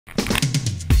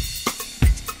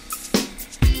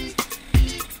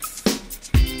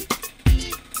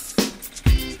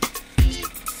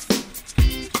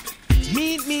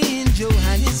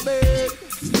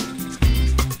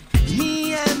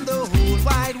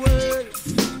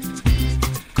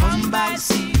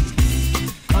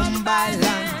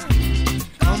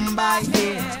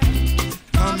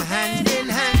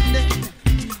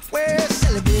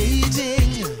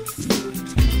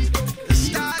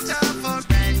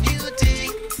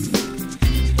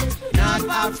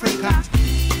Africa,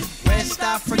 West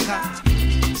Africa,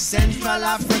 Central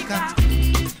Africa,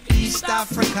 East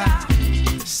Africa,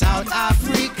 South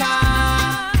Africa.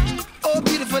 Oh,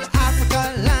 beautiful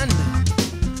Africa land,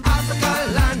 Africa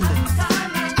land,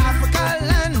 Africa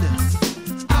land,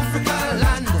 Africa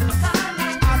land,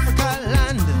 Africa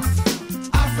land,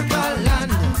 Africa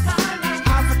land,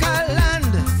 Africa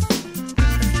land,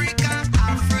 Africa,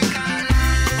 Africa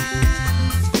land.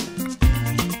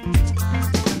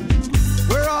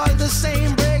 We're all the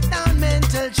same, break down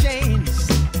mental chains.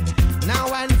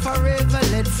 Now and forever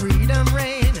let freedom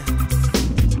reign.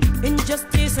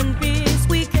 Injustice and peace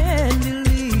we can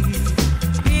believe.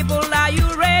 People, are you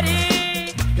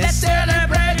ready? Let's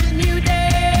celebrate a new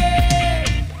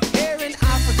day. Here in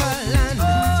Africa land,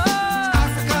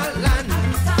 Africa land,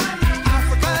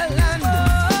 Africa land,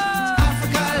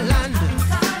 Africa land,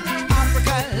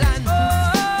 Africa land,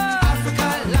 Africa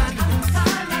land,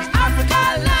 Africa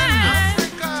land,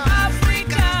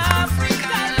 Africa,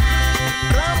 Africa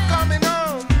land.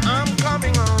 I'm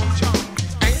coming home,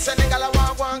 ain't Senegal, I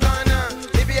want Ghana,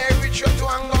 Libya, Eritrea to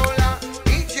Angola,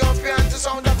 Ethiopia to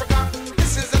South Africa.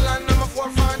 This is the land of my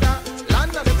forefather,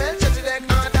 land of the Melchizedek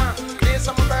order, place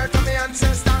of my birth and my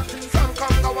ancestor. From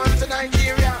Congo on to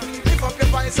Nigeria, lift up your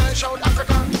voice and shout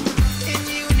Africa. In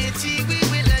unity we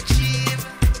will achieve.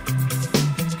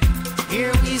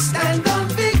 Here we stand on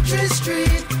Victory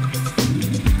Street.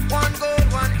 One goal,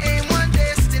 one aim, one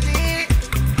destiny.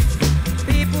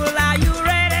 People, are you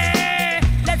ready?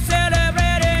 Let's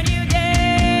celebrate a new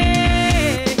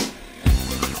day.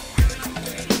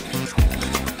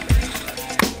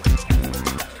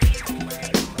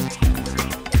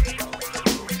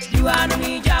 You are no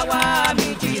me jawa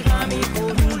mi jira mi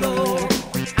konulo.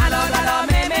 Alo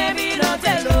me bi no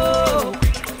telo.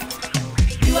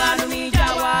 You are no me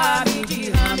jawa mi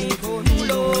jira mi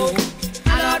konulo.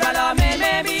 Alo me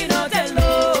bi no telo.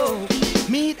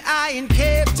 Meet I in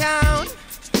Cape Town.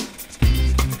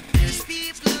 There's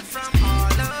people from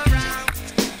all around.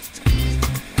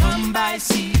 Come by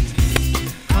sea,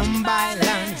 come by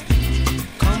land,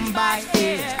 come by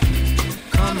air,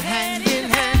 come hand in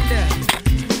hand.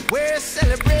 We're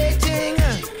celebrating,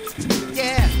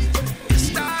 yeah, the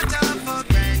start of a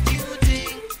brand new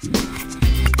thing.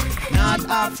 North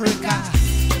Africa,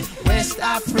 West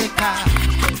Africa,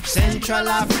 Central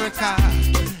Africa,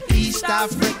 East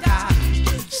Africa,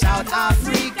 South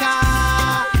Africa.